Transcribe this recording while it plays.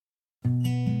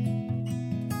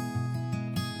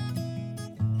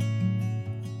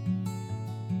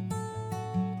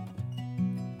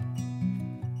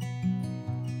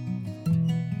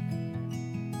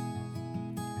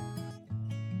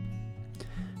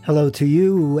Hello to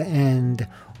you and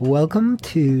welcome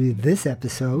to this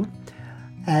episode.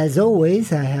 As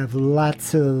always, I have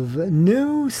lots of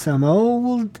new, some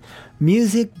old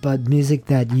music, but music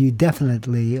that you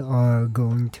definitely are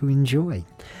going to enjoy.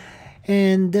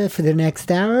 And for the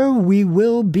next hour, we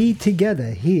will be together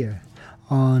here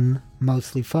on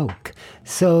Mostly Folk.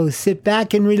 So sit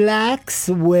back and relax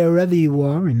wherever you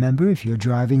are. Remember, if you're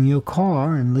driving your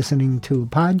car and listening to a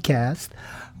podcast,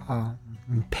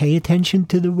 pay attention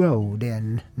to the road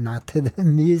and not to the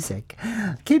music.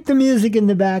 Keep the music in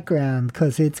the background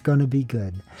because it's going to be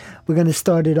good. We're going to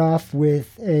start it off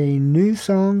with a new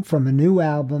song from a new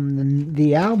album.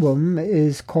 The album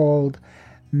is called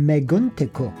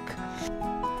Meguntikuk.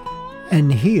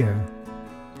 And here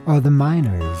are the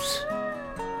Miners.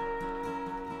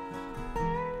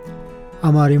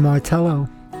 I'm Artie Martello,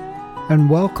 and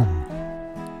welcome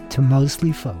to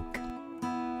Mostly Folk.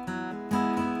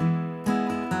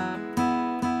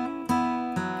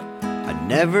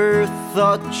 Never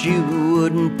thought you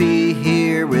wouldn't be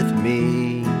here with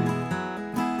me.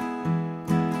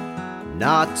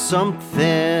 Not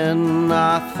something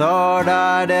I thought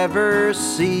I'd ever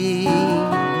see.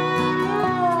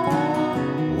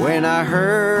 When I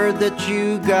heard that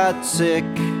you got sick,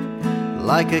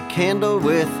 like a candle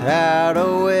without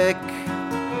a wick,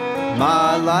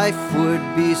 my life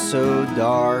would be so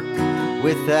dark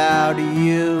without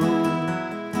you.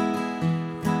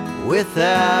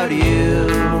 Without you,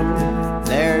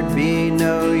 there'd be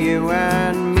no you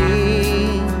and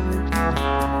me.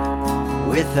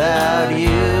 Without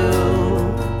you,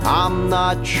 I'm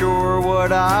not sure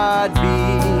what I'd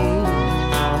be.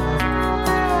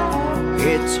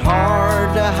 It's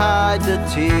hard to hide the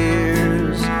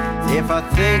tears if I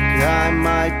think I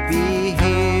might be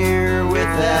here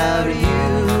without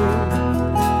you.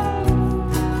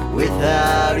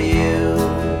 Without you.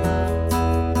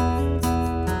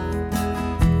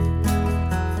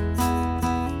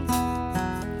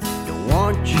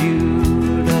 Want you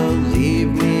to leave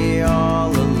me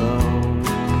all alone.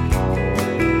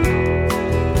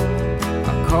 I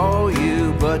call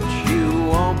you but you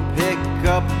won't pick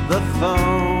up the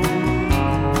phone.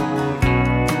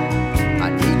 I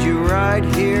need you right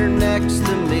here next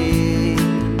to me.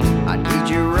 I need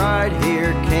you right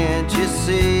here, can't you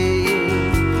see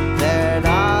that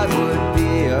I would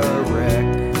be a wreck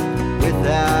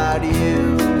without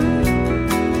you.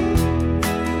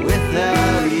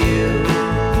 Without you,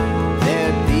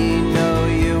 there'd be no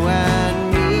you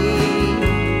and me.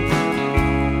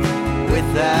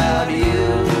 Without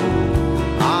you,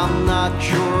 I'm not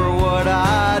sure what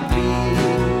I'd be.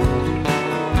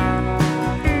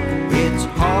 It's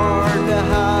hard to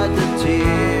hide the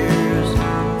tears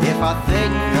if I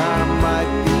think I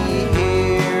might be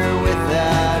here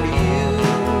without you.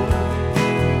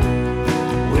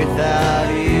 Without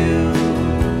you.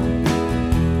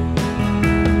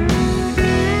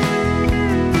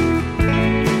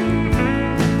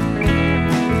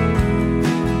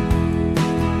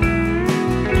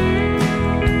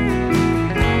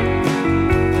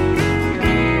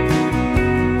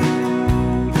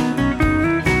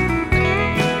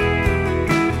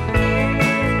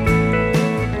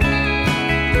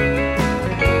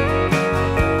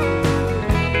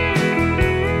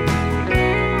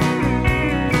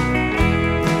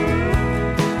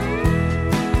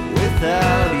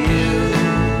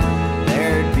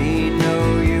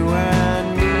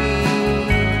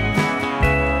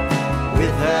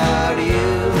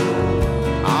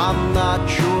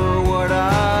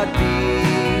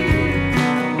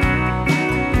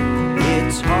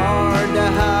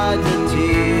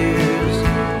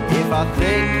 I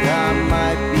think I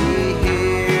might be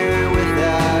here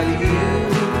without you.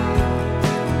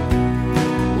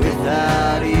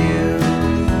 Without you.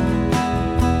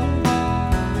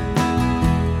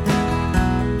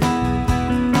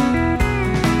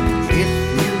 If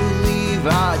you leave,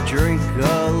 I drink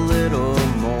a little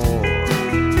more.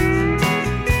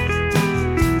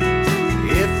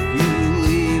 If you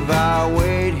leave, I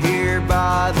wait here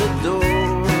by the door.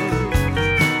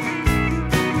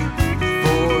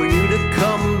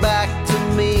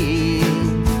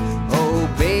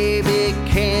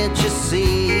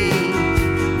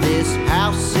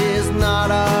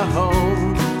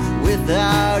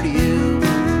 Without you,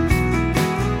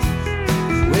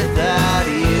 without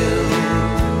you,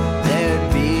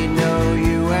 there'd be no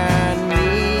you and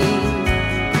me.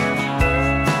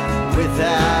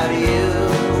 Without you,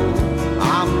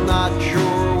 I'm not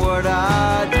sure what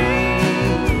I'd be.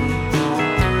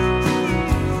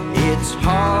 It's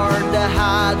hard to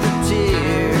hide the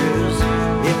tears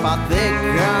if I think I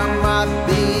might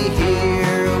be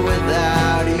here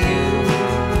without you.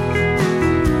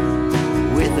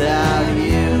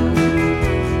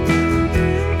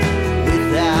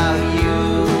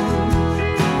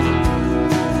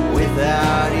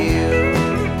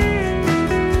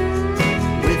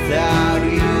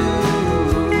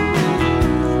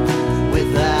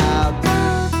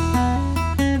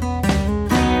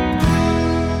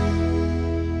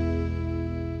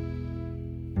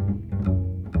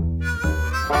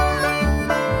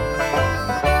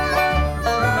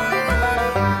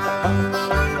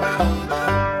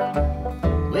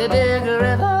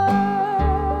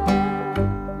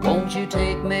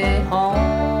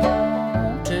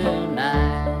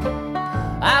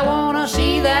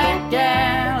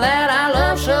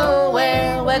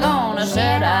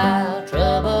 our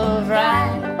troubles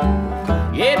right.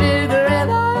 Yeah, Big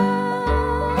River,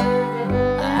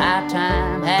 our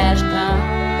time has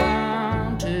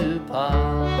come to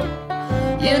part.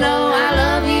 You know I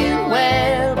love you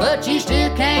well, but you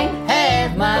still can't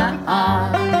have my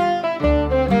heart.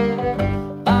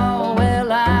 Oh,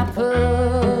 well, I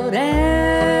put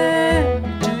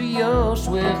into your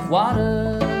swift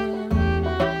water,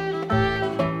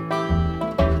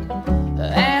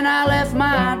 and I left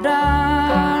my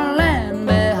darling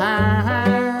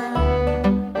behind,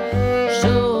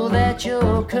 so that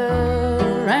your currents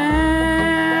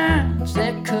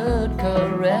that could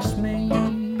caress me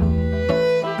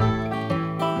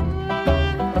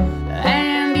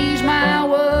and ease my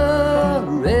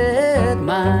worried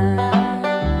mind.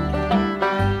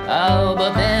 Oh,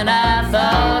 but then I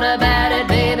thought about it,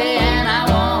 baby, and I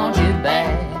want you back.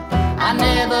 I've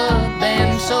never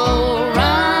been so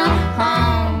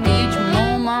wrong. Each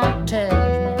moment tells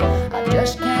me I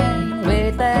just can't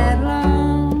wait that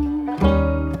long.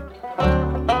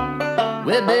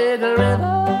 Well, Big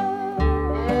River,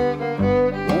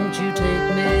 won't you take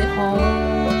me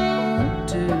home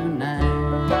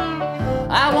tonight?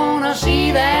 I wanna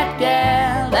see that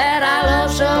gal that I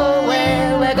love so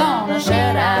well. We're gonna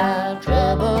set our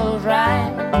troubles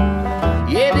right.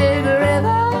 Yeah, Big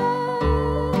River,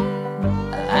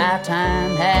 our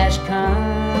time has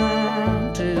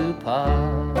come to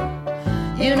part.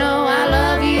 You know I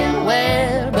love you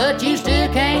well, but you still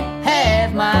can't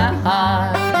have my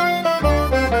heart.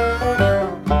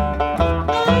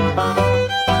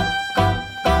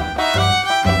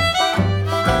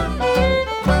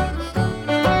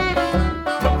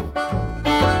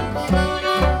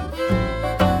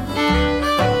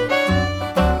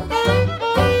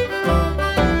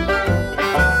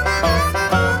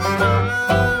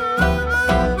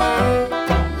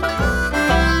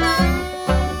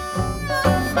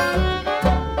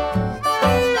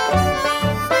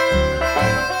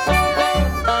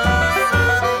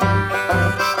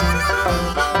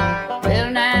 Well,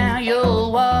 now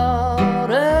your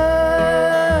waters,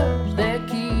 they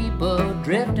keep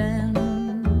a-drifting.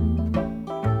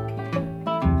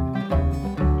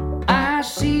 I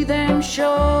see them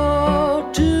shore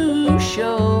to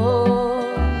shore.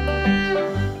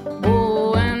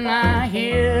 Oh, and I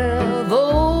hear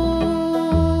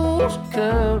those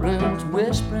currents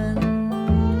whispering,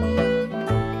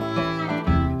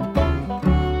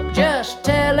 just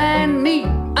telling me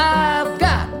I've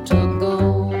got to go.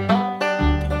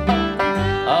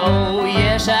 Oh,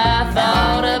 yes, I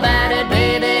thought about it,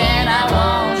 baby, and I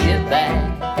want you back.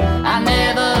 I've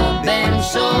never been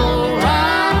so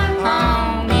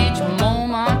wrong. Each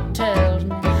moment tells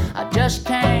me I just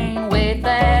can't wait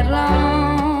that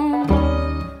long.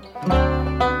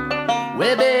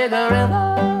 Well, Big River,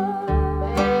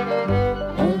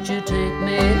 won't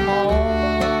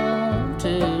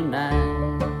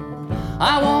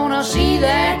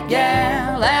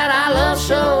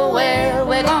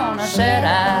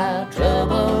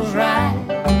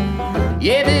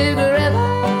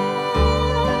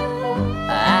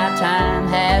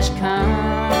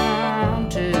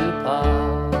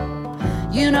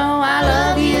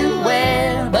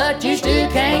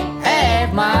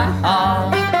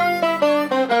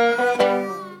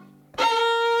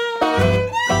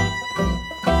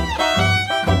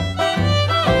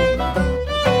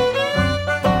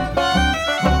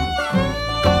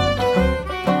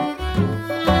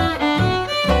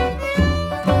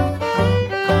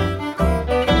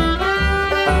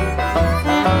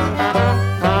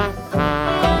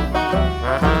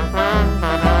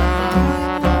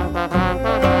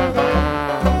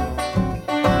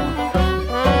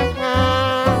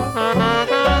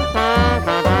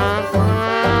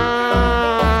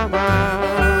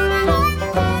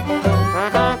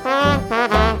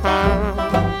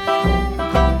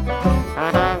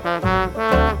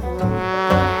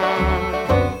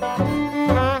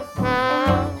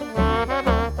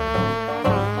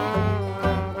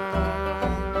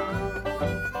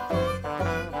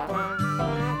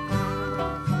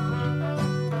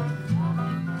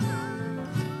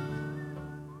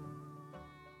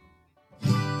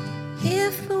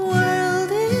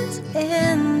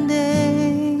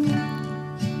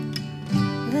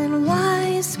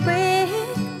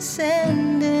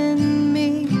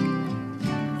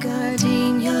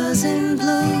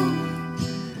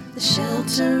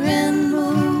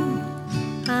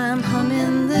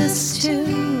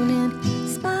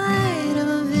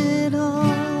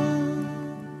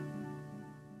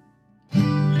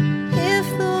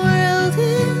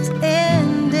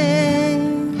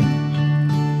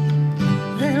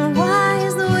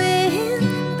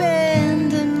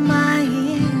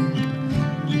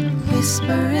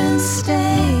whisper and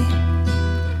stay.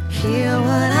 Hear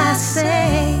what I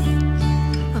say.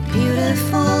 A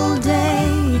beautiful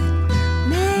day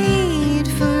made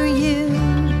for you.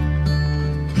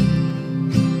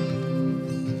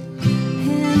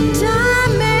 And I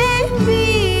may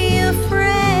be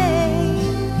afraid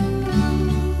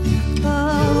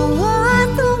of what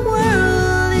the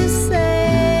world is saying.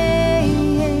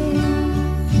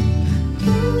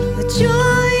 The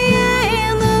joy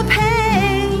and the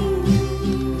pain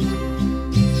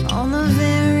on the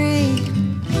very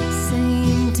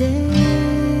same day.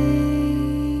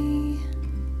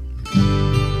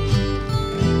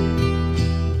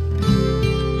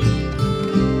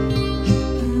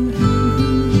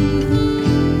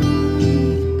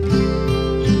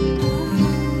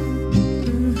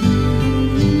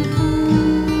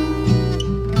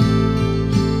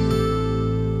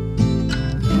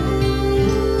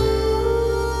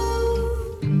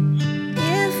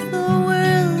 If the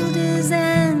world is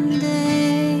ending,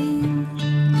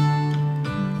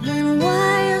 then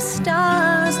why are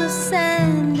stars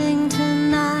ascending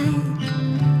tonight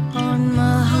on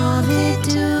Mojave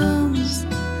Dunes,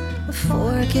 a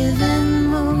forgiven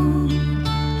moon?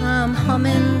 I'm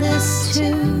humming this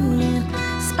tune in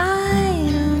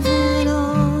spite of it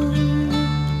all.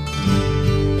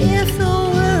 If the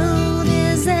world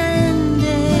is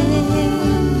ending,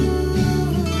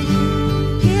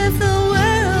 if the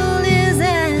world is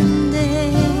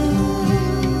ending,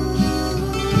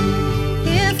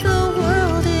 if the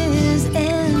world is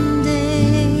ending,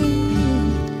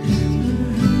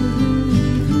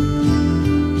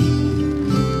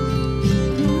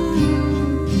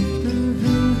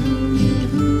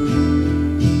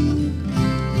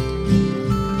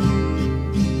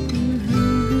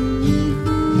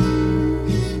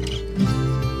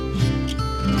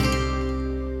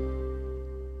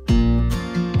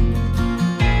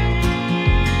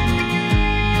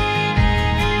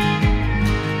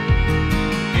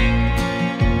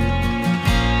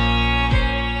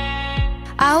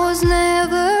 I was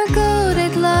never good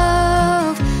at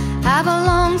love. Have a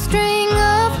long string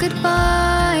of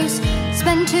goodbyes.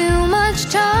 Spend too much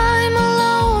time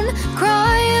alone,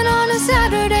 crying on a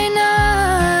Saturday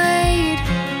night.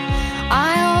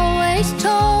 I always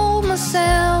told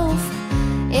myself,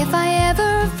 if I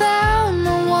ever found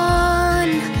the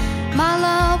one, my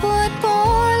love would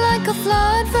pour like a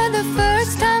flood. For the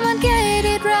first time I'd get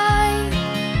it right.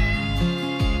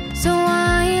 So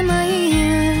why am I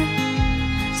here,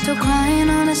 still crying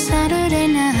on a Saturday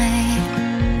night?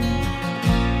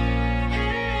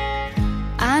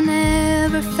 I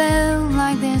never felt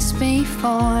like this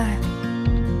before.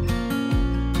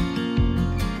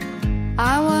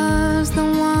 I was the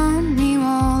one you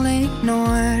all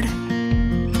ignored.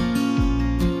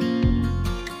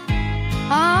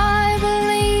 I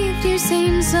believed you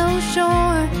seemed so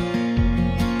sure,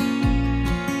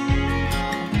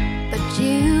 but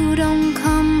you don't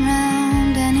come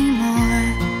round anymore.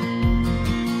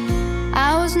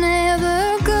 I was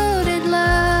never good at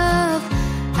love.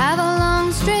 Have a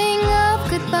long string of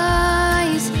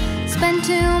goodbyes. Spend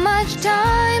too much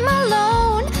time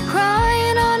alone,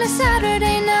 crying on a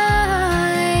Saturday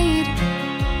night.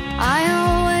 I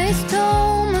always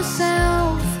told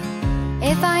myself,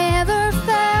 if I ever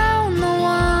found the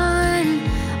one,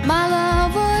 my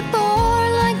love would pour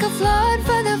like a flood.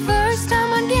 For the first time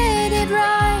I'd get it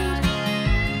right.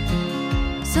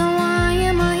 So why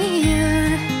am I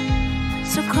here,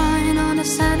 still crying on a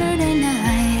Saturday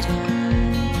night?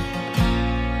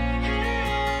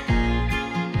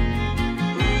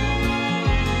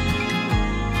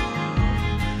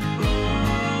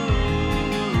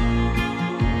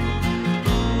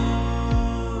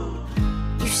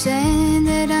 You said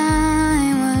that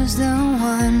I was the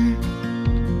one.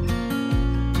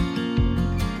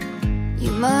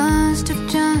 You must have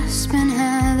just been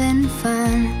having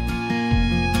fun.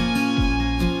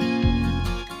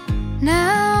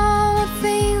 Now it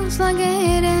feels like a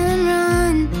hit and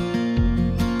run.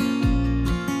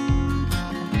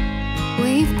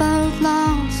 We've both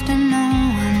lost and no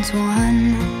one's won.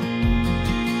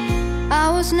 I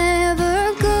was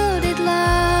never good at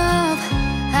love.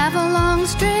 Have a long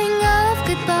string of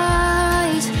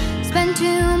goodbyes. Spend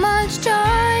too much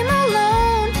time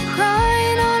alone,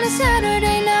 crying on a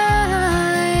Saturday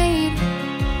night.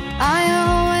 I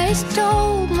always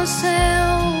told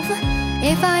myself,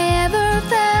 if I ever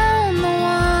found the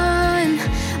one,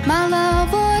 my love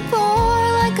would pour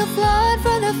like a flood.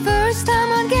 For the first time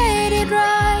I'd get it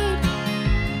right.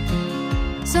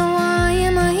 So why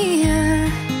am I here,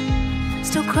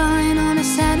 still crying on a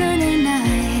Saturday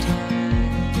night?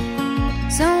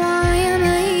 So why am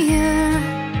I here,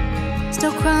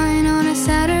 still crying on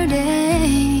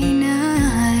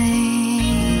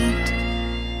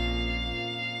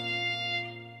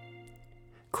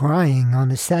Crying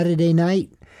on a Saturday Night.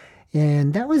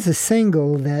 And that was a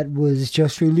single that was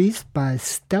just released by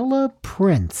Stella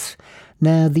Prince.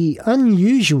 Now, the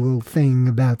unusual thing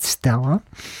about Stella,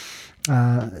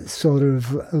 sort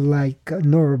of like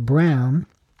Nora Brown,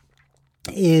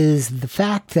 is the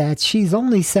fact that she's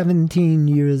only 17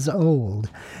 years old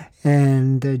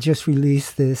and just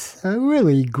released this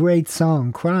really great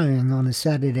song, Crying on a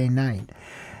Saturday Night.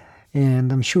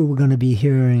 And I'm sure we're going to be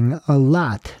hearing a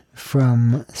lot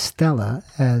from Stella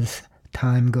as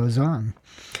time goes on.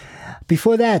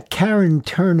 Before that, Karen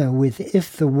Turner with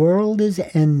If the World is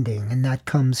Ending, and that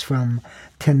comes from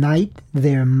Tonight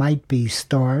There Might Be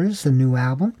Stars, the new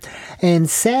album, and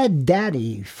Sad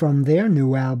Daddy from their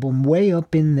new album, Way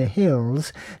Up in the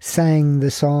Hills, sang the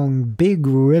song Big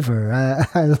River.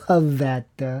 I love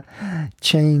that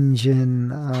change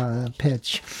in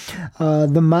pitch.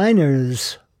 The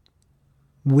Miners,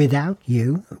 Without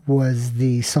You was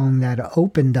the song that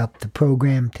opened up the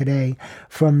program today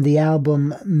from the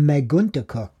album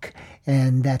Meguntakuk,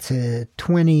 and that's a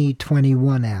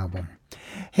 2021 album.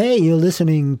 Hey, you're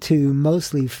listening to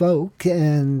Mostly Folk,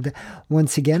 and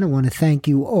once again, I want to thank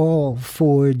you all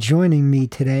for joining me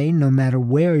today, no matter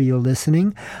where you're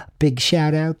listening. Big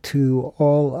shout out to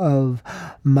all of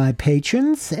my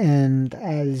patrons, and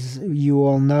as you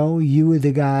all know, you are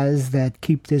the guys that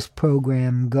keep this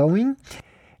program going.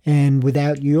 And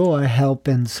without your help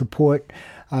and support,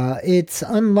 it's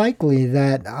unlikely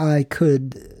that I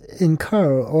could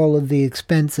incur all of the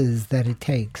expenses that it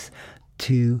takes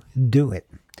to do it.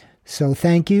 So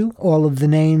thank you. All of the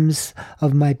names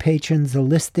of my patrons are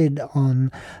listed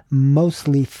on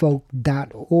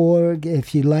mostlyfolk.org.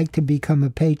 If you'd like to become a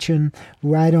patron,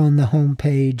 right on the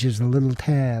homepage is a little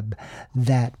tab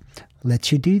that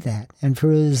lets you do that. And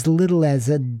for as little as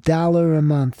 $1 a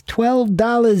month,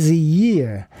 $12 a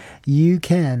year, you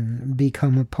can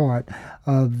become a part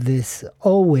of this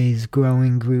always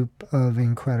growing group of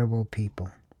incredible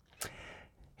people.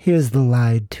 Here's the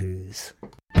Lied To's.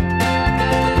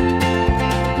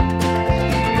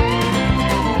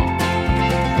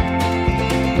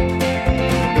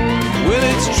 Well,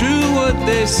 it's true what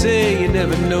they say, you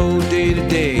never know day to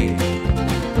day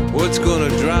what's gonna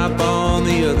drop on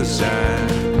the other side.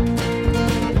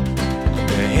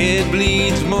 The head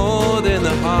bleeds more than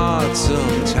the heart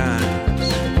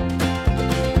sometimes.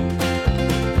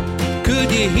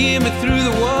 Could you hear me through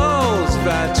the walls if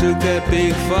I took that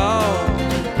big fall?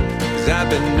 'Cause I've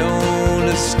been known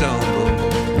to stumble.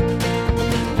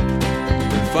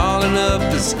 And falling up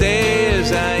the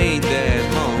stairs, I ain't that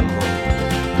humble.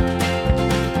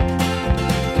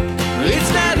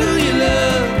 It's not who you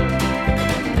love,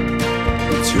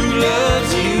 who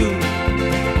loves you.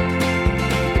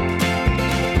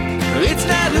 It's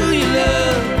not who you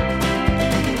love,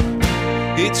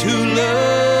 it's who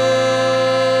loves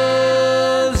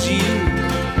you.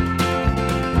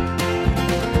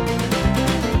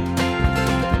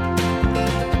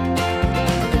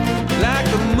 Like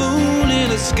the moon in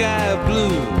a sky of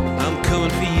blue, I'm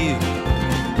coming for you.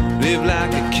 Live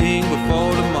like a king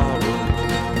before tomorrow.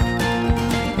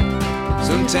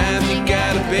 Sometimes you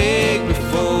gotta beg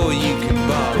before you can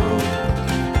borrow.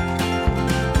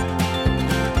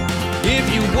 If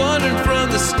you're wondering from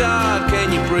the start,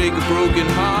 can you break a broken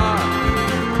heart?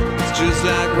 It's just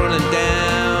like running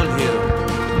downhill.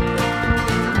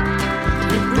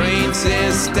 Your brain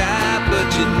says stop, but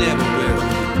you never will.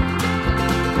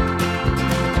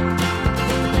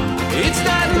 It's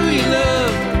not who you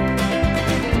love,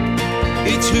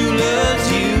 it's who loves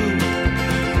you.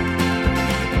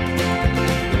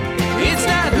 It's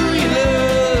not who you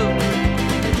love,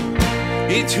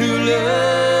 it's who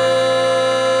loves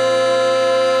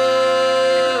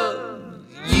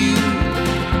you.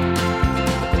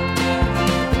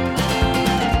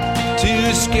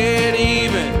 Too scared to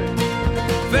even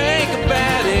think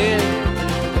about it.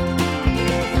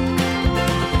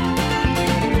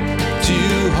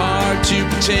 Too hard to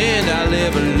pretend I'll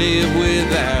ever live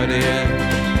without it.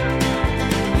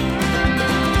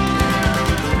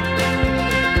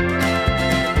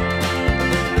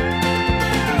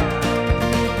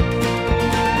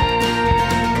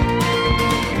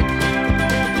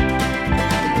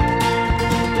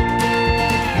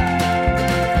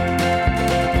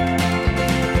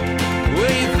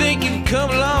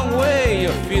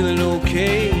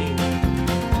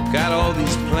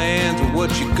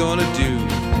 What you gonna do?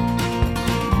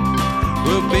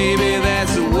 Well, baby,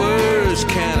 that's the worst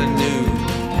kind of news.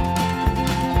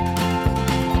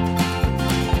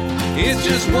 It's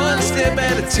just one step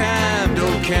at a time.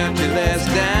 Don't count your last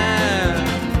dime.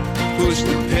 Push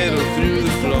the pedal through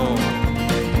the floor.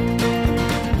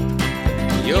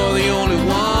 You're the only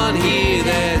one here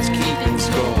that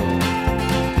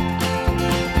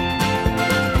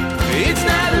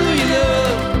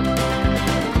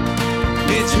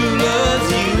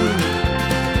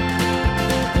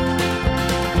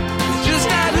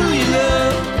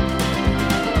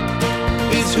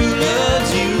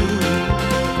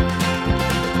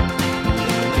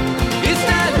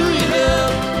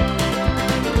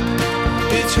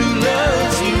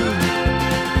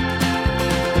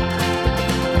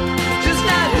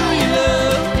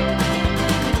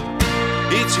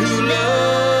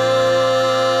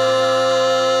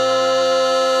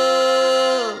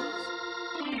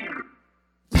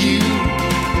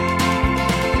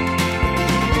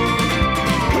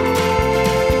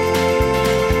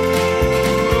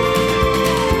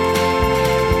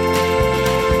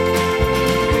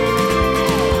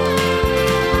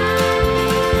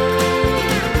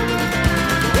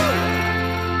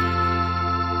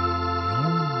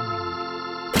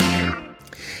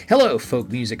Hello, folk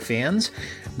music fans.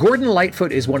 Gordon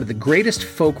Lightfoot is one of the greatest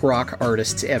folk rock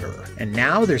artists ever, and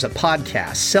now there's a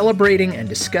podcast celebrating and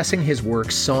discussing his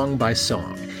work song by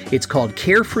song. It's called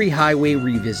Carefree Highway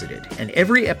Revisited, and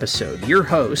every episode, your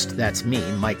host, that's me,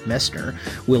 Mike Messner,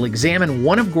 will examine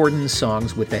one of Gordon's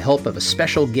songs with the help of a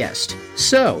special guest.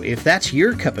 So, if that's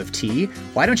your cup of tea,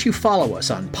 why don't you follow us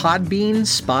on Podbean,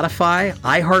 Spotify,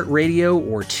 iHeartRadio,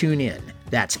 or TuneIn?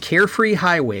 That's Carefree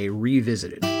Highway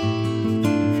Revisited.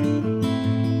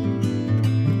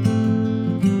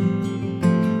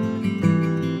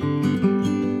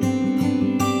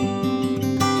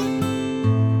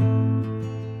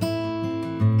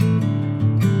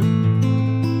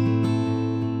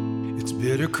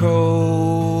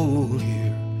 Cold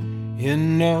here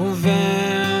in November.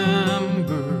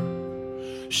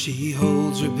 She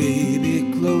holds her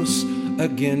baby close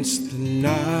against the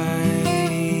night.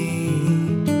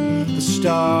 The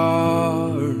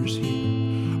stars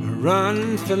here are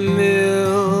unfamiliar,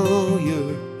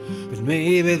 but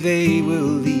maybe they will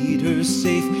lead her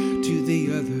safe to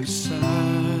the other side.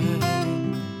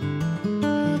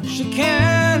 She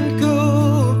can't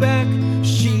go back,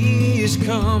 she's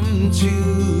come too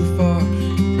far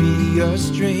to be a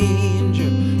stranger.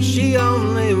 She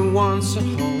only wants a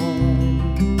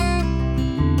home,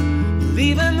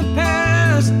 leaving the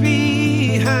past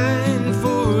behind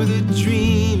for the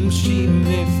dreams she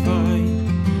may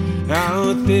find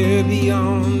out there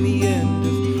beyond the end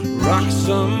of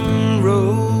Roxham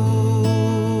Road.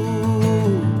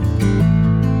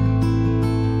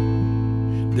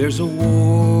 There's a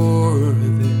war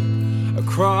there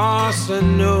across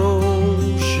an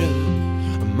ocean,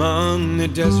 among the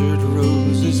desert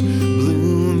roses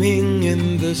blooming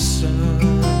in the sun.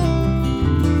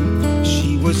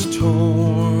 She was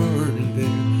torn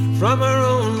there from her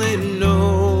only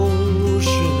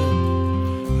notion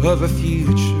of a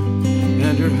future,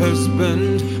 and her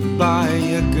husband by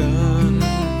a gun.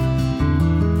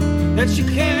 And she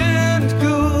can't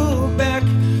go back,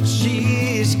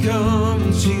 she's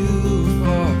come too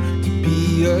far to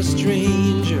be a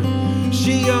stranger.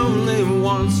 She only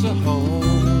wants a home,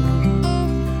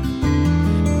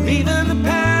 leaving the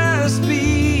past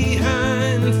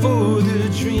behind for the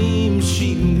dreams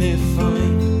she may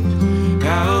find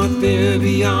out there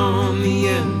beyond the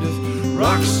end of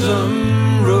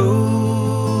Roxham Road.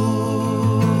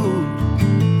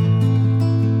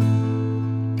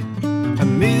 A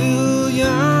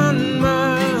million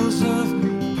miles of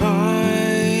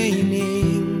pining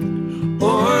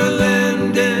o'er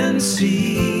land and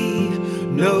sea,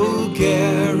 no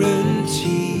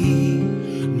guarantee,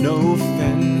 no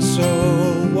fence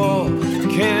or wall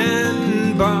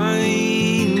can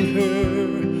bind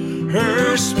her.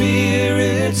 Her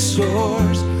spirit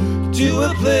soars to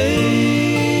a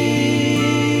place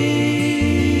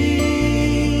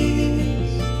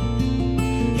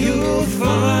you'll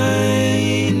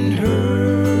find her.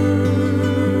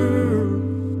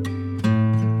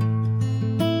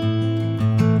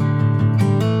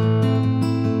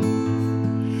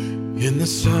 In the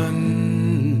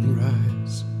sunrise,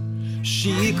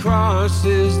 she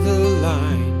crosses the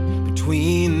line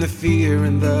between the fear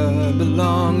and the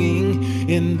belonging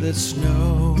in the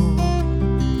snow.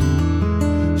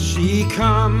 She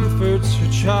comforts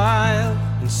her child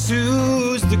and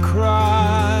soothes the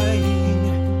crying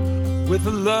with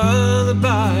a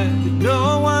lullaby that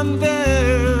no one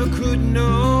there could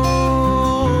know.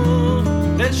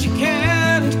 That she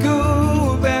can't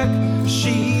go back,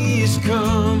 she's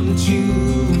come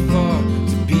too far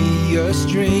to be a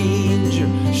stranger.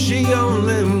 She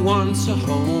only wants a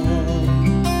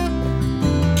home,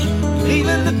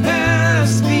 leaving the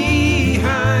past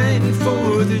behind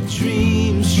for the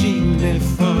dreams she may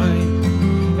find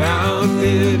out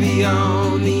there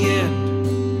beyond the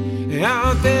end,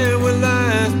 out there where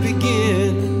life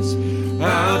begins,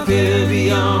 out there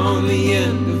beyond the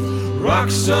end of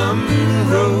Roxham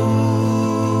Road.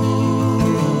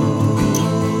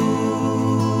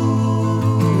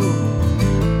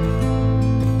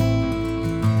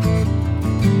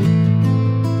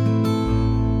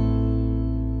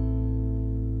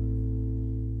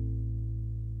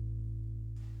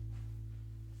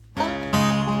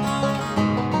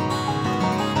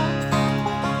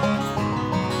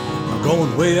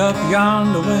 Going way up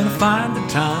yonder when I find the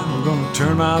time. I'm gonna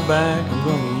turn my back, I'm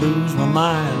gonna lose my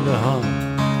mind to hunt.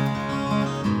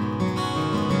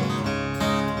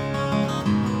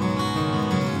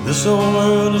 This old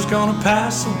world is gonna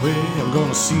pass away. I'm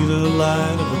gonna see the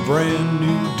light of a brand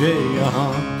new day,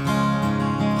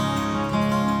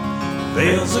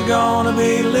 Veils are gonna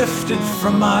be lifted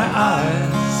from my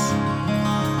eyes.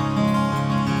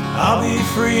 I'll be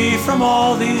free from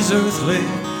all these earthly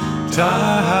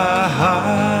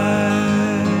ties.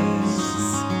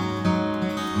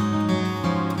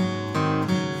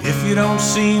 If you don't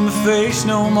see my face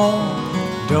no more,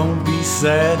 don't be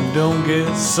sad and don't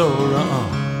get sore.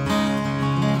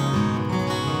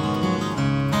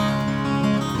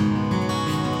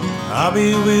 I'll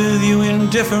be with you in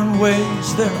different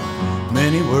ways. There are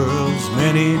many worlds,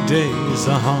 many days.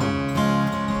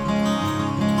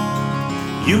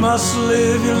 You must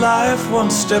live your life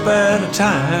one step at a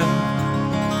time.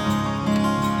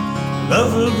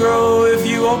 Love will grow if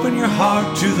you open your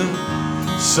heart to the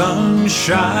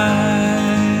sunshine.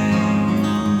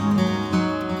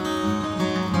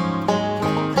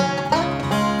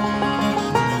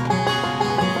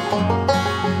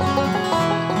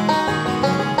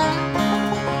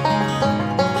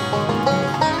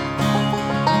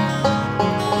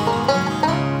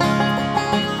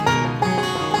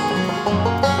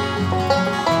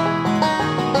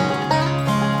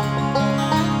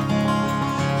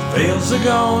 Veils are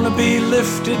gonna be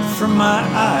lifted from my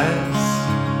eyes.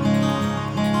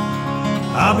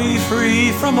 I'll be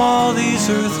free from all these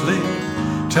earthly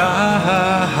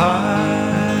ties.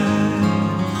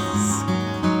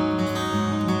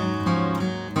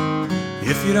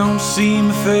 If you don't see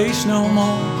my face no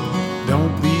more,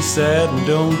 don't be sad and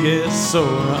don't get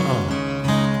sore.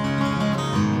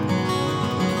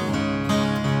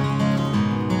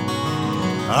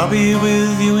 I'll be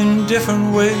with you in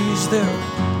different ways. There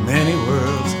are many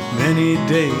worlds, many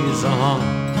days.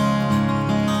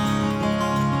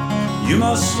 You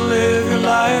must live your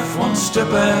life one step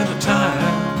at a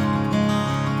time.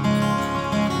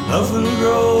 Love will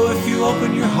grow if you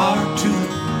open your heart to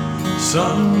the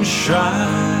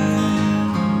sunshine.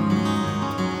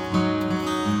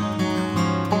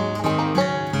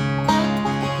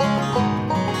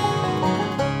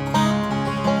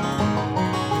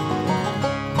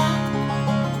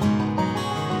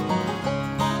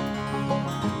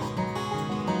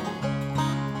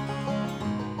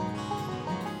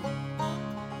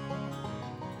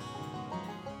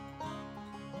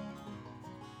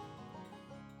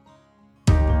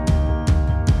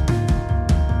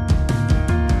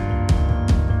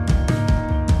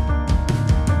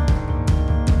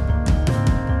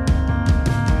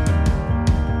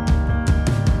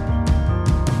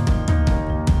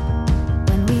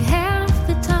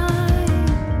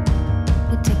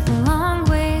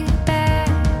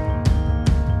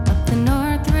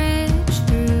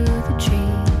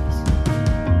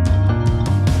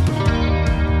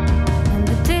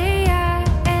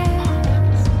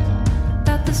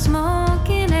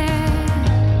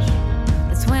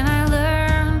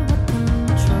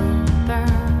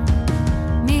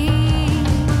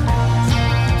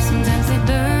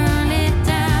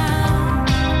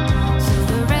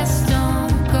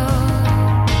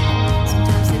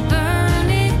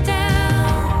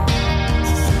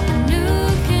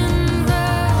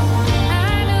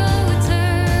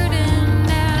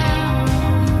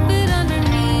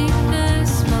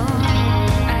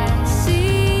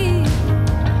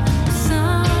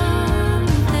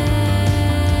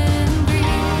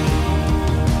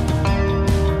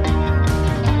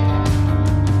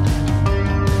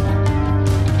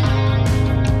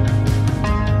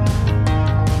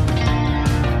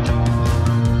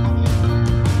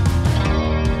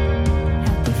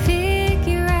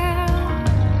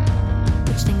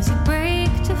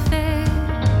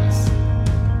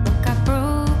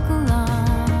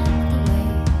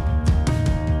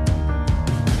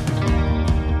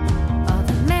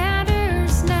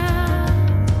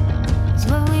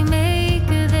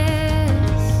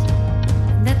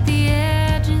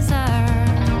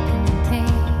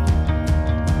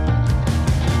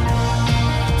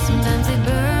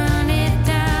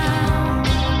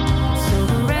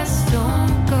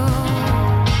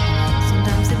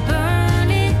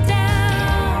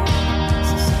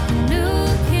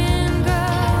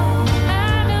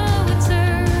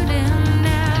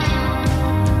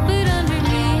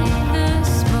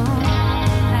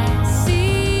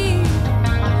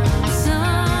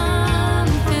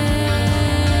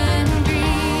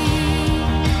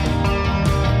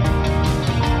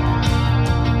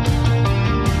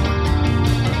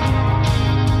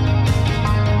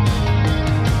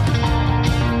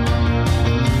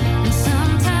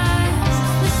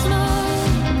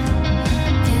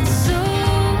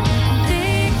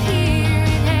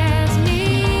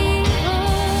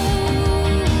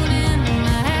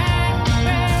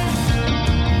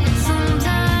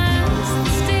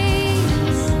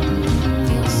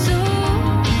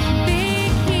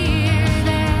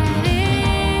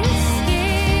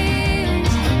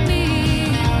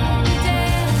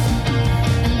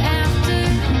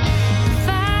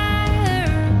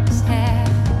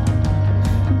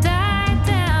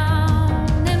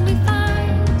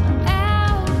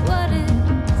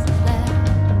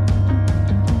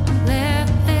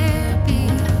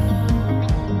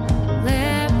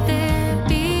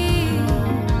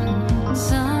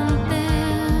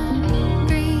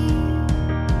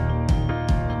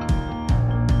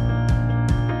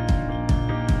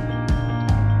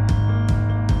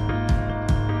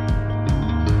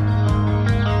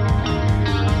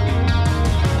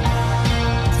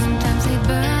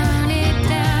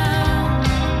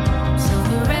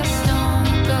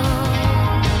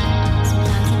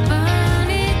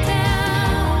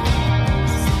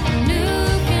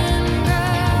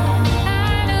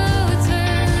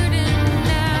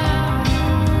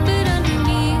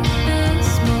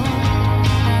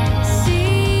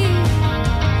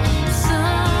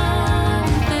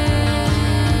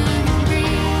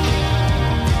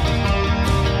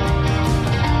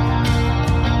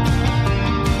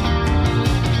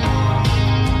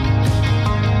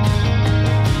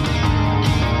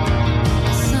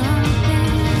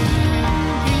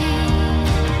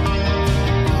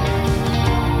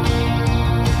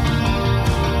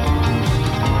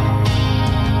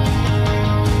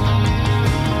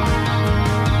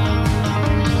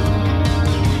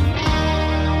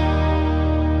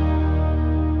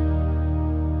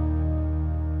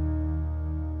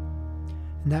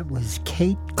 was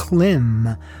Kate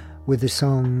Klim with a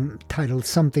song titled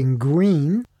Something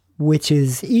Green, which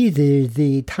is either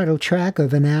the title track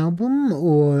of an album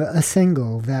or a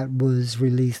single that was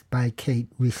released by Kate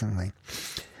recently.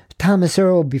 Thomas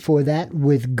Earl before that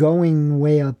with Going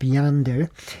Way Up Yonder,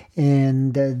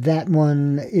 and that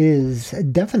one is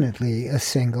definitely a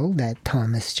single that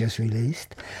Thomas just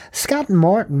released. Scott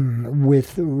Martin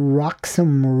with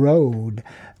Roxham Road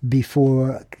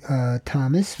before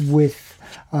Thomas with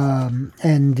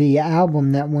and the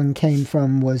album that one came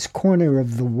from was Corner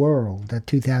of the World, a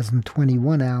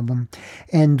 2021 album,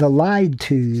 and the Lied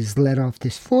To's led off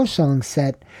this 4-song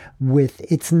set with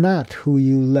It's Not Who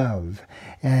You Love,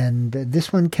 and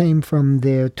this one came from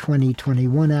their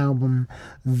 2021 album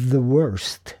The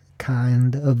Worst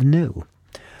Kind of New.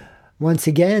 Once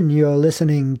again, you're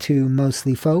listening to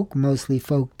Mostly Folk,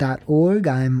 mostlyfolk.org.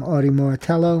 I'm Audie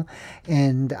Moratello,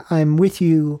 and I'm with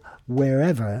you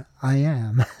wherever I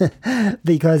am,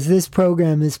 because this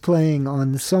program is playing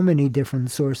on so many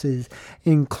different sources,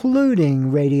 including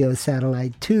Radio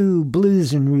Satellite 2,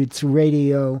 Blues and Roots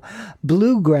Radio,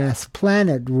 Bluegrass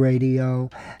Planet Radio,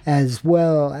 as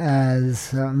well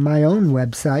as my own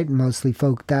website,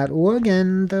 mostlyfolk.org,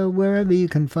 and wherever you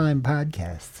can find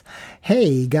podcasts.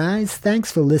 Hey guys,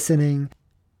 thanks for listening.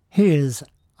 Here's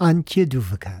Antje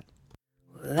Duvekant.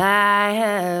 Well, I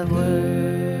have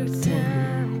worked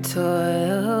and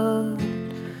toiled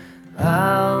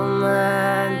all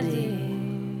my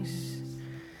days,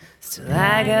 still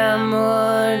I got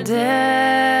more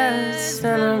debts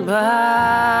than a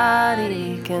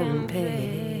body can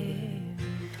pay.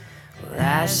 Well,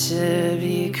 I should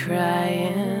be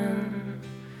crying,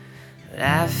 but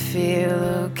I feel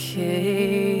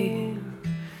okay.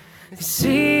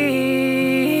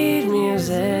 Sweet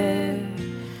music,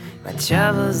 my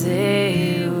troubles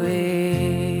they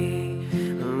away,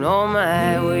 and all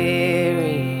my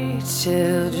weary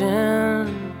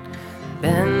children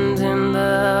bend in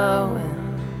the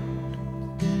wind.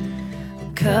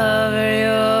 Cover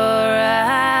your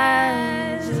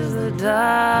eyes as the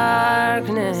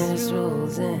darkness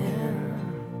rolls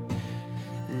in,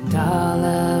 and all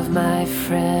of my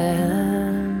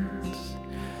friends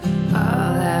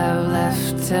all have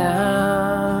left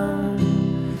town.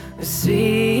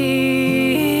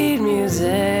 Sweet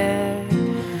music,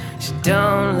 she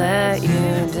don't let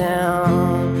you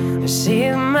down.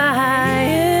 She's my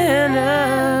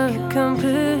inner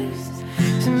compass,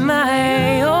 she's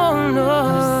my own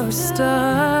North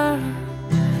Star.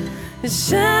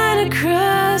 Shine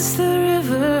across the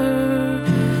river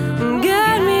and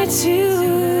guide me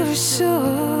to the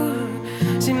shore.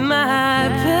 She's my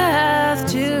path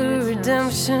to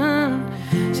redemption,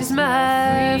 she's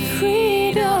my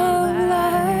freedom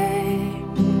light.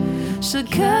 She'll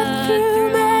cut through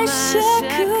my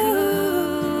shackles,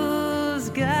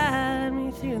 guide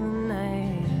me through the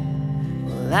night.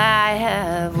 Well, I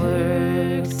have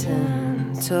worked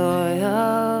and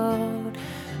toiled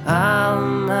all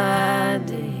my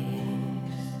days,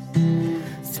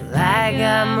 still I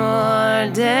got more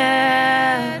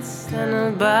debts than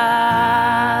a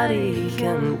body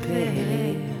can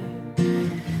pay.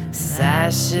 So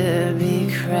I should be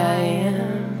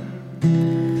crying,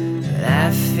 but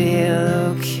I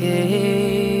feel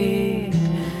okay.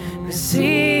 With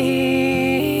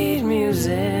sweet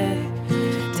music,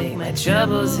 take my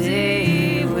troubles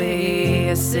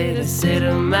away. I say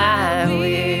to my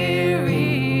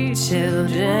weary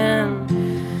children,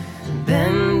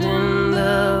 bend in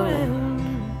the wind.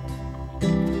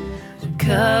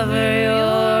 Cover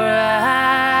your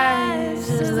eyes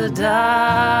as the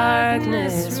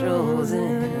darkness rolls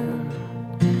in,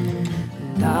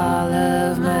 and all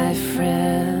of my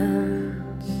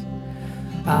friends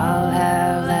all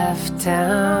have left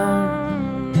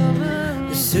town.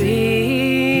 The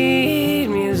sweet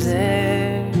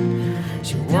music,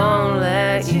 she won't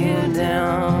let you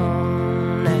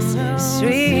down. I say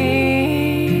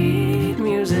sweet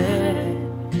music,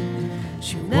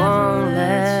 she won't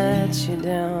let you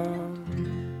down.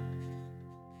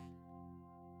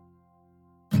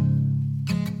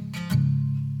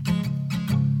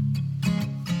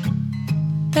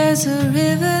 There's a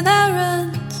river that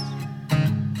runs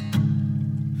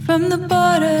from the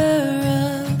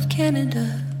border of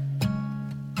Canada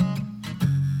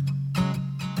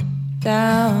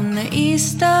down the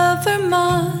east of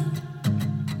Vermont,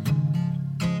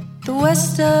 the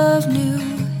west of New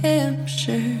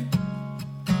Hampshire,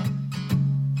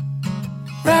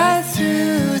 right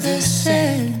through the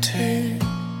center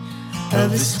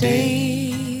of the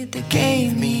state that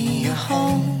gave me a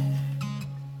home.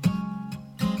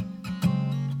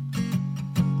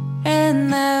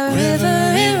 And that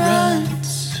river, it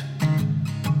runs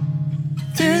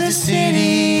the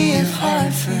city of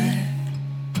Hartford.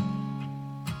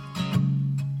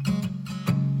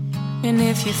 And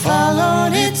if you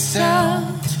followed it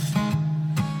south,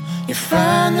 you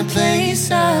find the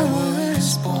place I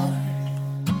was born,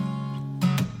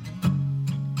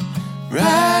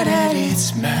 right at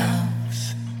its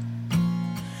mouth,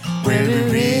 where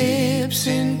it rips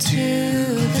into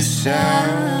the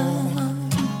sound.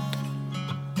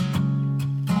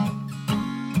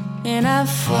 And I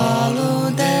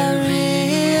followed that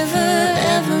river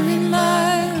every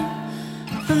mile,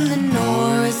 from the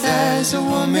north as a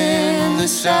woman, the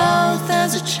south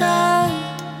as a child.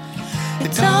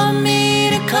 It taught me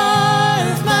to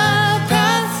carve my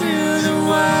path through the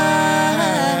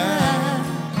wild,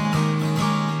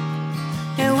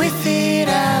 and with it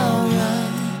I'll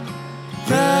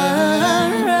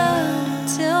run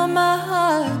till my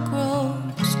heart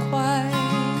grows quiet.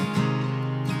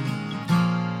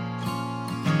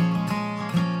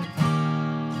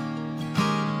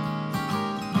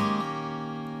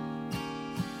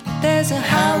 There's a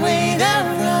highway that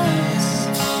runs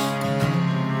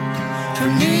from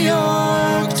New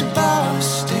York to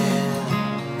Boston,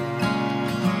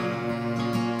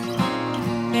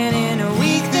 and in a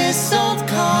week this old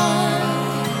car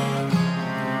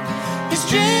has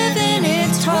driven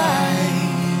it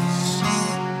twice,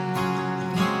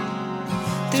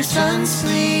 through sun,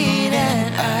 sleet,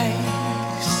 and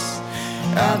ice.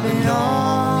 I've been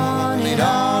on it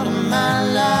all of my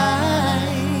life,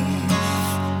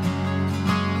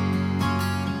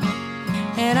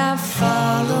 and I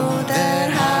followed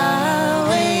that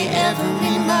highway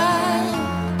every mile,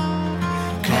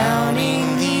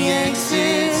 counting the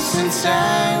exits since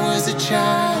I was a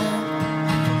child.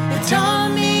 It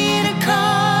taught me to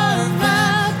carve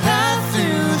my path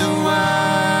through the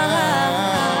wild,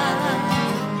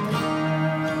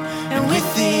 and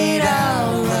with it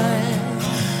I'll run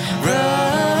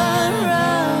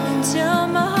till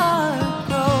my heart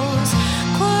grows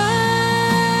quiet.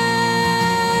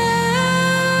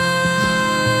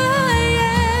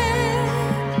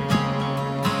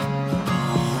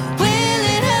 Will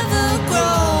it ever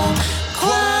grow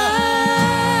quiet?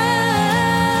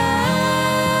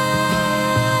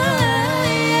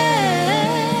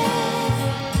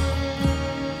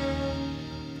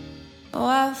 Oh,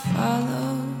 I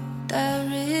followed that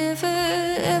river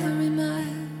every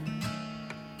mile,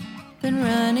 been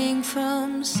running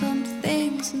from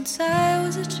something since I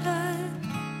was a child,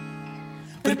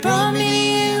 but it brought me to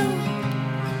you,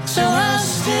 so I'll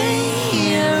stay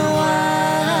here a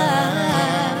while,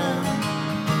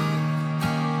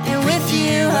 and with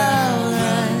you I'll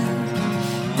run,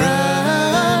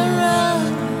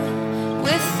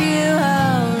 with you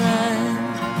I'll run,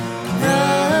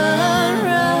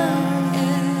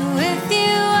 and with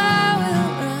you I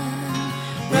will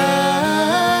run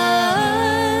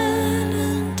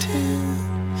until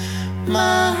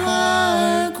my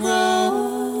heart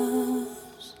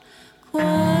grows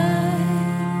quiet.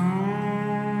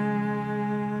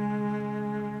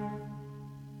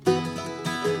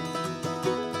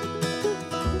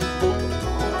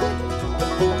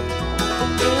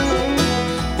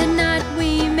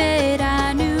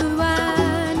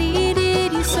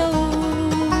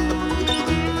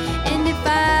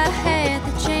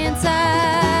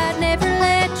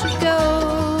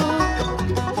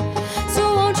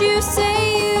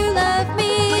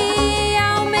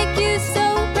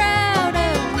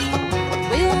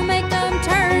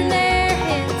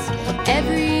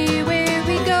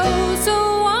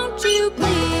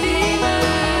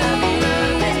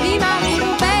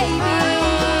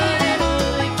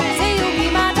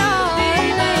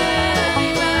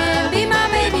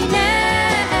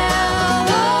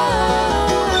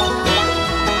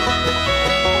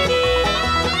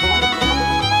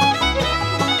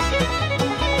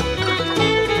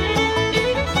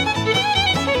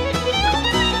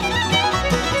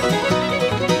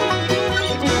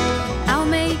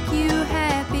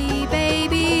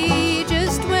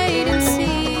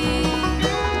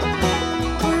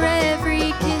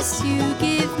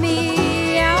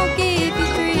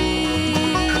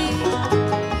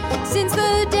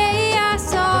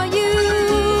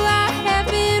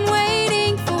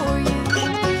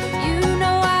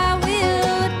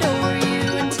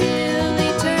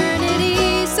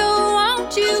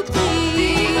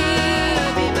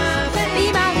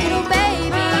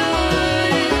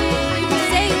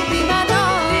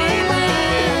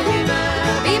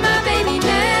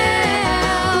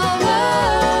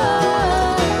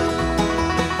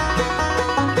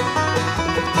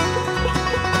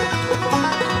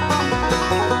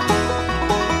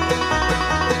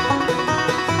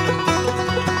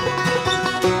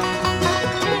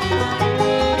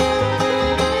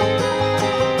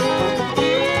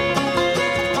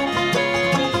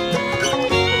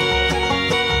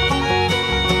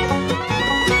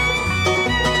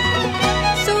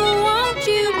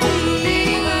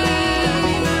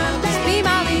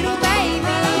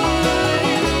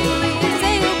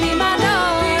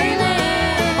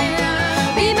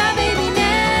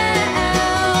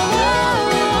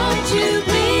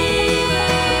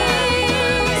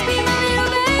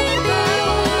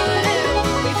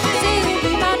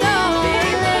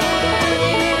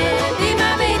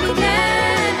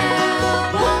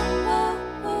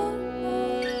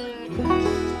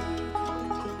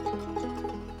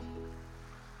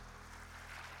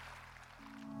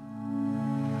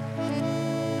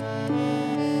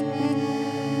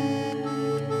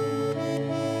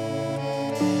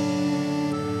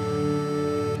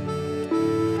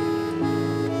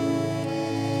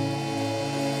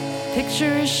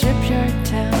 Picture a shipyard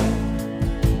town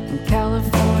in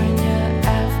California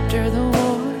after the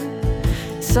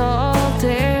war. Salt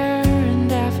air and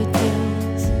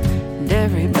daffodils, and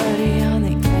everybody on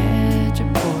the edge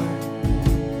of port.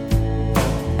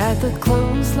 At the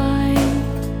clothesline,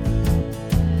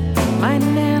 my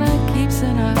Nana keeps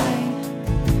an eye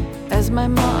as my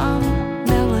mom,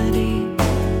 Melody,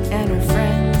 and her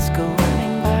friends go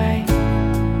running by.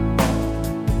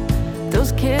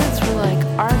 Those kids were like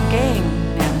our gang,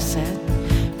 Nana said,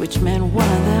 which meant one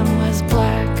of them was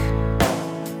black.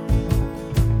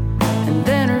 And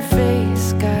then her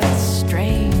face got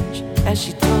strange as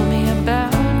she told me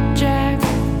about Jack.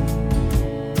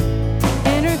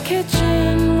 In her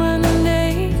kitchen one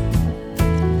day,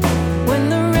 when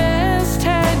the rest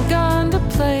had gone to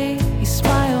play, he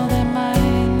smiled at my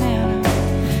Nana,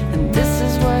 and this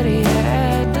is what he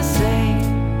had to say.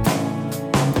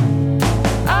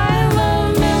 I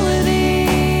love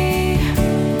Melody,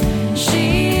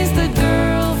 she's the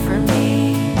girl for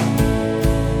me.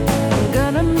 I'm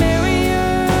gonna marry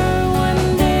her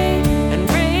one day and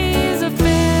raise a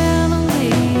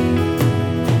family.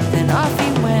 Then off he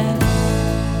went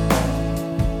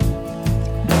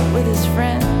with his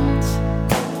friends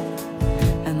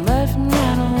and left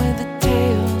Nana with a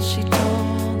tale she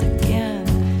told again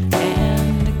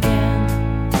and again.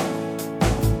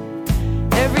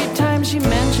 Every time she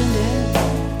mentioned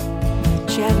it,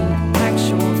 she had an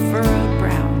actual furrowed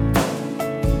brow.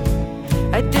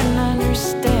 I didn't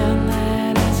understand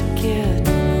that as a kid,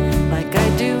 like I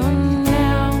do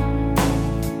now.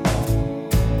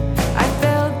 I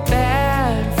felt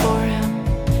bad for him,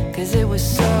 'cause it was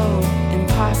so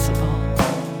impossible.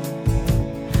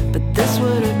 But this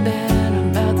would have been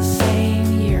about the same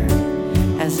year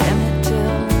as Emmett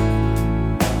Till.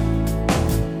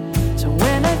 So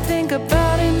when I think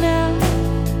about it now,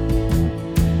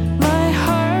 my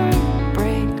heart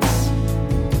breaks,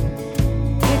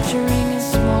 picturing his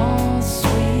small,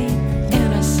 sweet,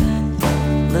 innocent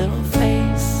little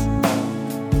face,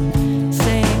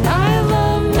 saying, I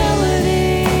love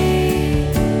Melody,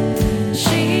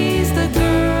 she's the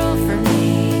girl for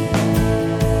me.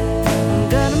 I'm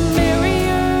gonna marry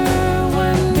her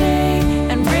one day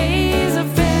and raise a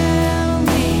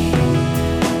family.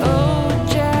 Oh,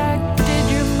 Jack, did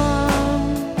your mom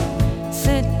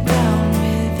sit down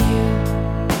with you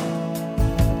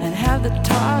and have the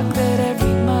talk that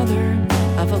every mother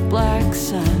of a black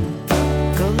son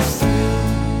goes through?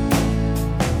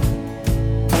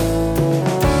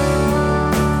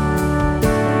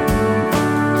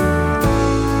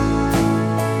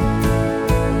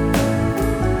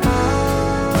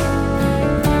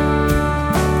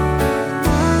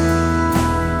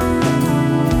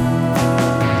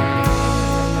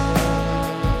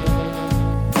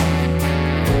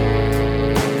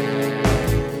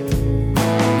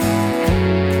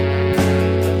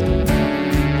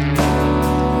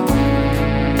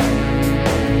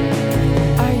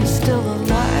 Are you still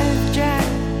alive, Jack?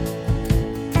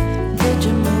 Did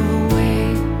you move away?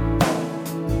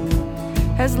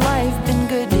 Has life been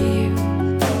good to you?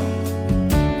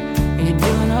 Are you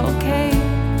doing okay?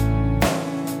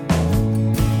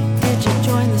 Did you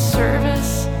join the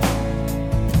service?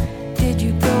 Did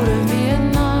you go to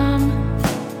Vietnam?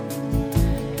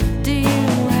 Do you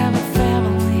have a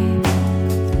family?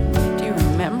 Do you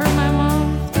remember my mom?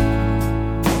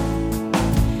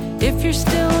 If you're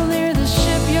still near the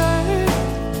shipyard,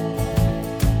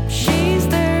 she's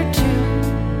there too,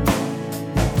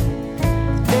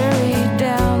 buried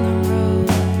down the road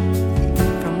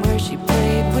from where she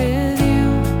played with you.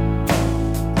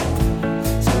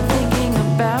 So I'm thinking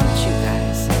about you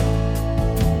guys,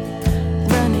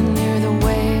 running near the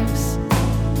waves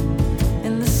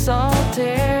in the salt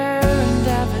air and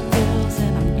daffodils,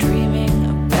 and I'm dreaming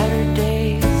of better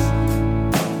days.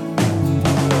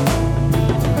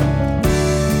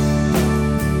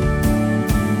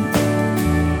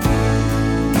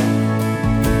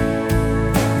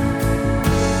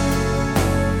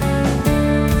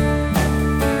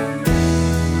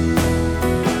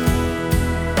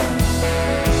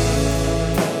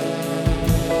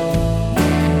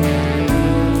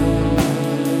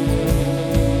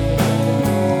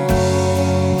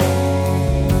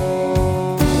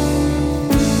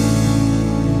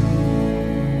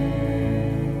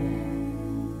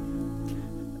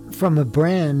 From a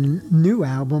brand new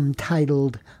album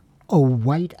titled A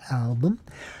White Album,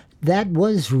 that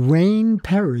was Rain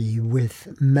Perry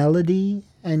with Melody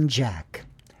and Jack.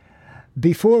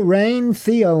 Before Rain,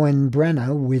 Theo and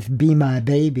Brenna with Be My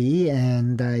Baby,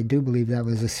 and I do believe that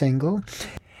was a single.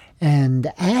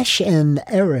 And Ash and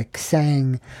Eric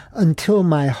sang Until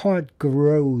My Heart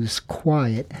Grows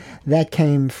Quiet. That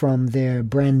came from their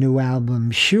brand new album,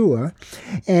 Sure.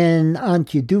 And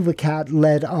Antje Duvekat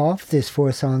led off this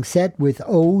four-song set with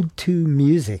Ode to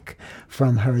Music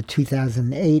from her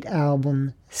 2008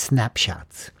 album,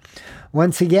 Snapshots.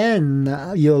 Once again,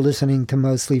 you're listening to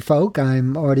Mostly Folk.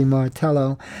 I'm Artie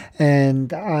Martello,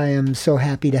 and I am so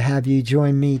happy to have you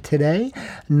join me today,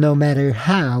 no matter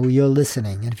how you're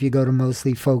listening. And if you go to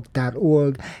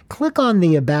mostlyfolk.org, click on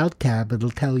the About tab.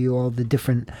 It'll tell you all the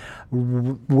different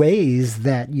ways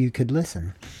that you could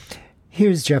listen.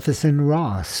 Here's Jefferson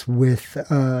Ross with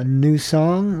a new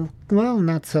song. Well,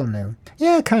 not so new.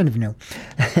 Yeah, kind of new.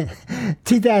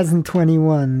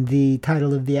 2021, the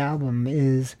title of the album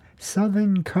is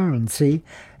Southern Currency,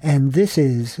 and this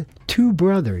is Two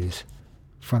Brothers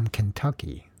from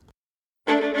Kentucky.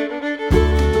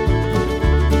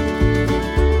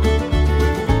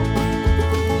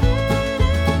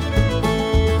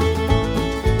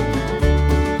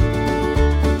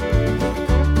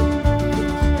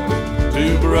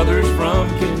 Two brothers from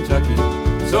Kentucky,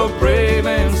 so brave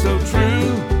and so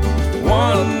true.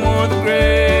 One wore the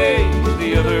gray,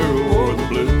 the other wore the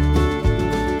blue.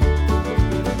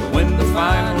 When the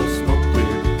final smoke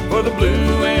cleared for the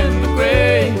blue and the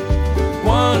gray,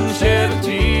 one shed a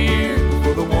tear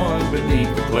for the one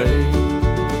beneath the clay.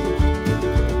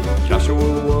 Joshua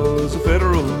was a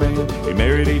federal man, he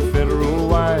married a federal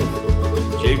wife.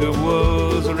 Jacob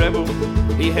was a rebel,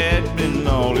 he had been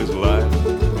all his life.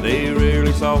 They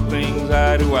rarely saw things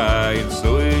eye to eye, and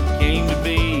so it came to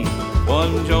be.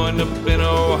 One joined up in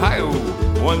Ohio,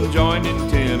 one joined in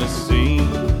Tennessee.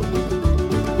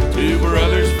 Two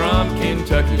brothers from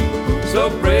Kentucky, so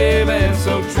brave and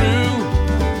so true.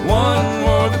 One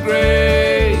wore the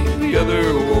gray, the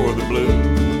other wore the blue.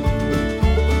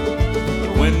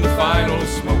 But when the final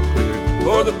smoke cleared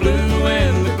for the blue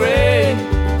and the gray,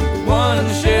 one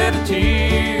shed a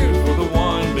tear for the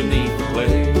one beneath the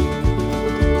clay.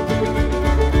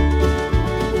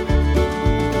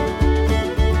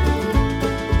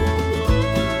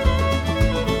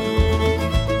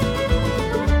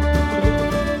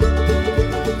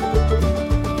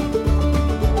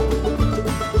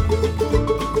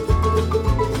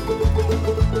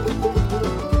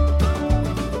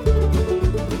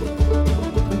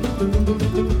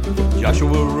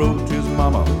 Joshua wrote to his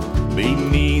mama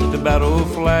beneath the battle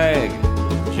flag.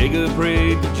 Jacob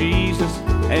prayed to Jesus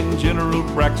and General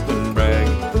Braxton Bragg.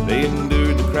 They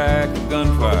endured the crack of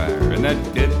gunfire and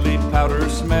that deadly powder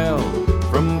smell.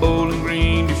 From Bowling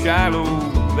Green to Shiloh,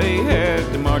 they had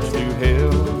to march through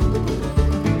hell.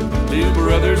 Two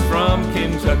brothers from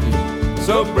Kentucky,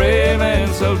 so brave and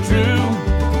so true.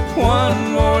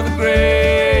 One wore the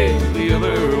gray, the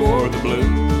other wore the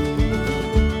blue.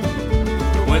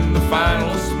 When the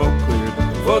final smoke cleared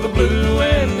for the blue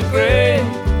and the gray,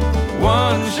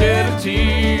 one shed a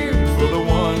tear for the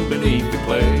one beneath the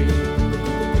clay.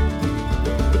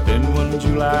 But then one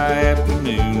July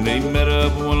afternoon they met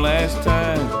up one last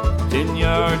time. 10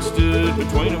 yards stood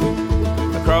between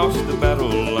them across the battle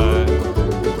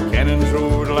line. Cannons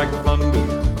roared like thunder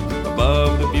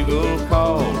above the bugle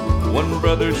call. One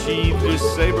brother sheathed his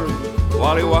saber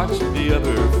while he watched the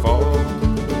other fall.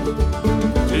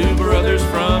 Two brothers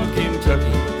from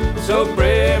Kentucky, so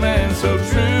brave and so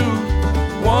true.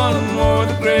 One wore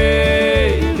the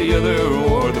gray, the other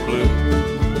wore the blue.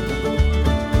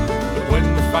 But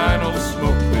when the final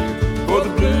smoke cleared for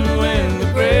the blue and the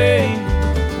gray,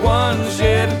 one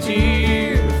shed a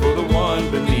tear for the one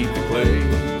beneath the clay.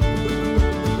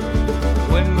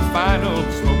 When the final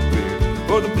smoke cleared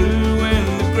for the blue and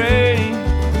the gray,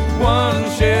 one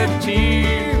shed a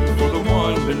tear for the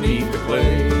one beneath the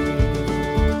clay.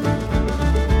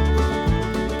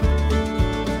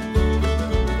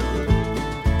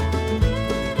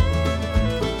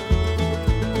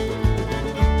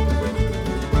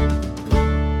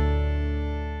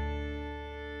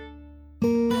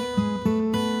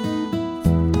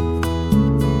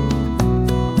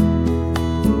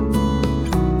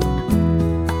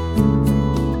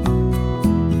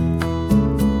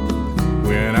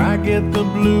 Get the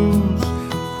blues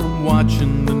from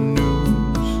watching the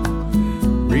news,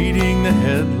 reading the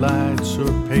headlights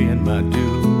or paying my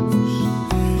dues.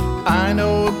 I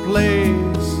know a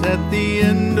place at the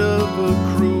end of a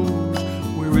cruise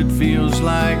where it feels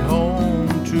like home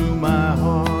to my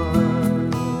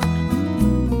heart.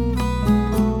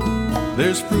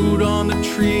 There's fruit on the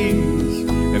trees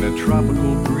and a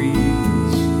tropical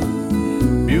breeze,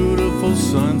 beautiful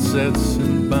sunsets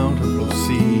and bountiful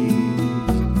seas.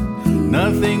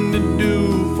 Nothing to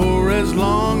do for as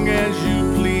long as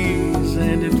you please,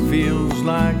 and it feels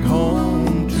like home.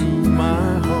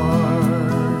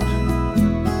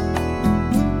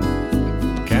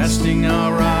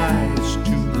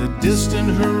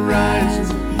 distant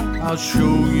horizon. I'll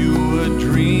show you a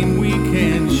dream we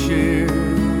can share.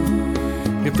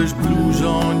 If there's blues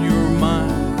on your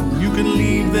mind, you can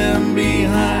leave them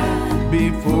behind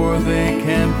before they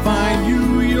can find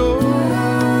you. You're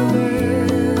there.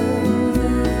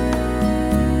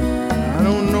 I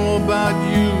don't know about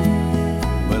you,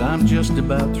 but I'm just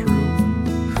about through.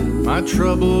 My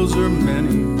troubles are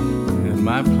many and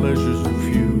my pleasures are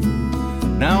few.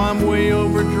 Now I'm way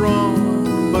overdrawn,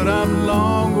 but I'm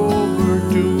long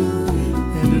overdue,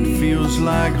 and it feels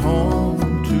like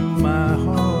home to my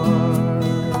heart.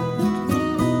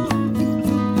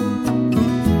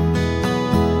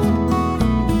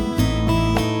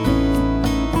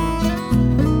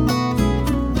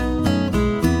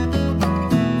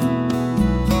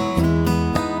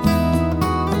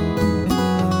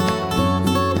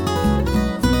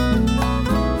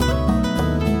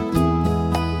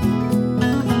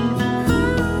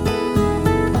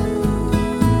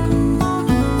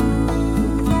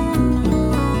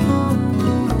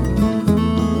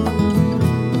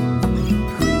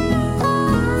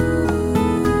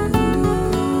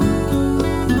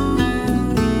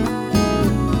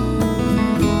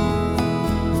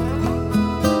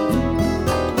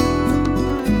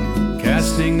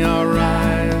 Casting our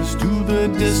eyes to the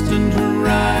distant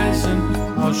horizon,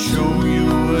 I'll show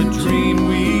you a dream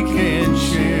we can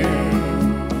share.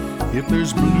 If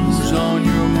there's blues on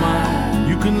your mind,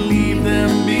 you can leave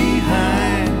them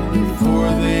behind before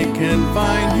they can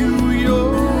find you.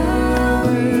 You're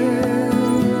there.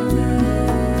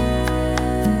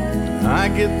 I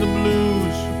get the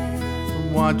blues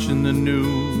from watching the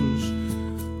news,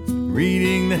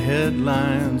 reading the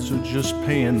headlines, or just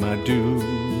paying my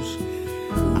dues.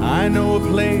 I know a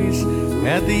place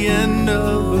at the end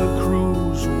of a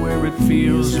cruise where it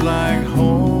feels like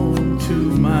home to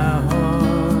my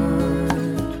heart.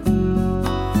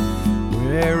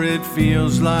 Where it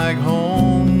feels like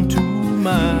home to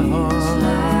my heart.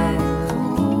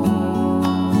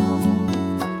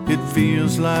 It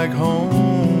feels like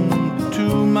home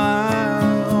to my heart.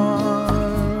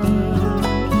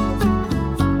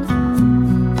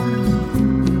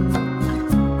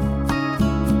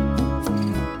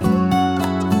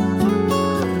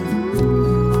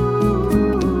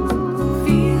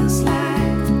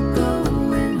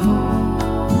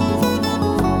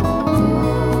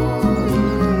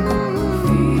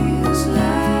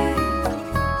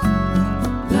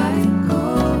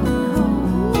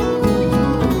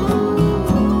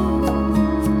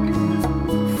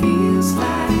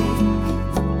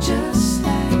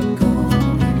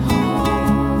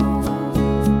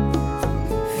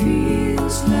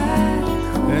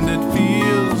 And it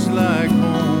feels like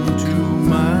home to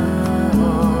my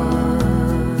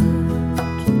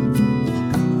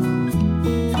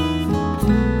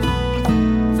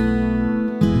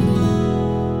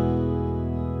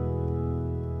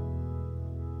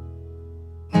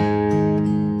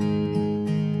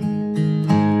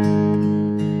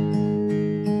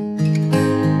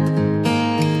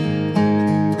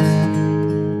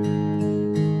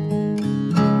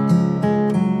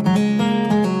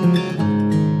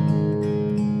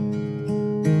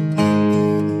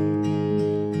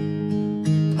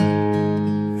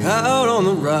Out on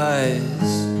the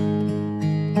rise,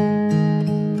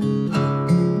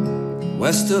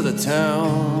 west of the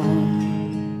town,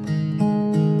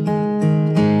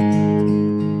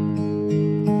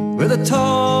 where the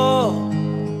tall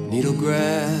needle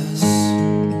grass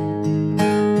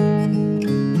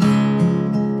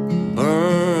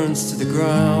burns to the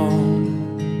ground.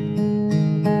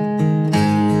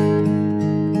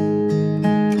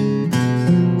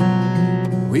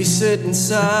 We sit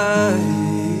inside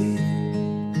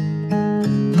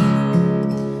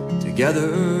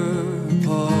together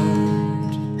apart,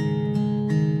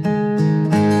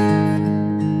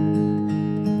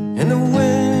 and the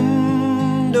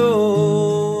window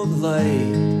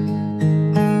light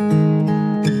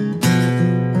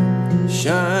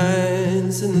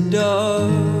shines in the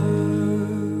dark.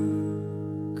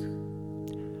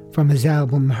 From his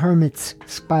album Hermit's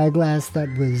Spyglass, that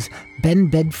was Ben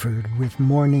Bedford with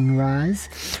Morning Rise.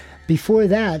 Before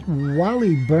that,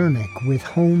 Wally Burnick with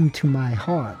Home to My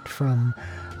Heart from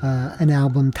an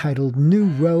album titled New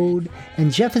Road.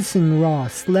 And Jefferson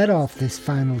Ross led off this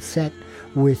final set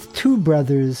with Two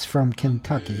Brothers from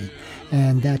Kentucky,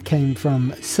 and that came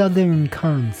from Southern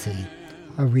Currency,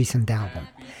 a recent album.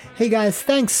 Hey guys,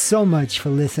 thanks so much for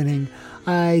listening.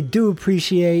 I do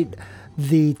appreciate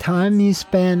the time you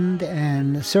spend,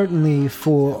 and certainly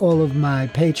for all of my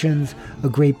patrons, a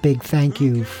great big thank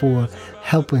you for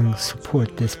helping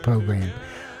support this program.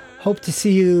 Hope to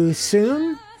see you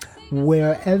soon.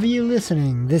 wherever you're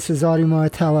listening. This is Artie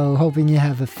Martello, hoping you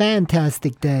have a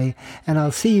fantastic day, and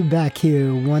I'll see you back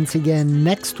here once again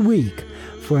next week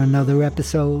for another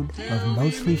episode of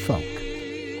Mostly Folk.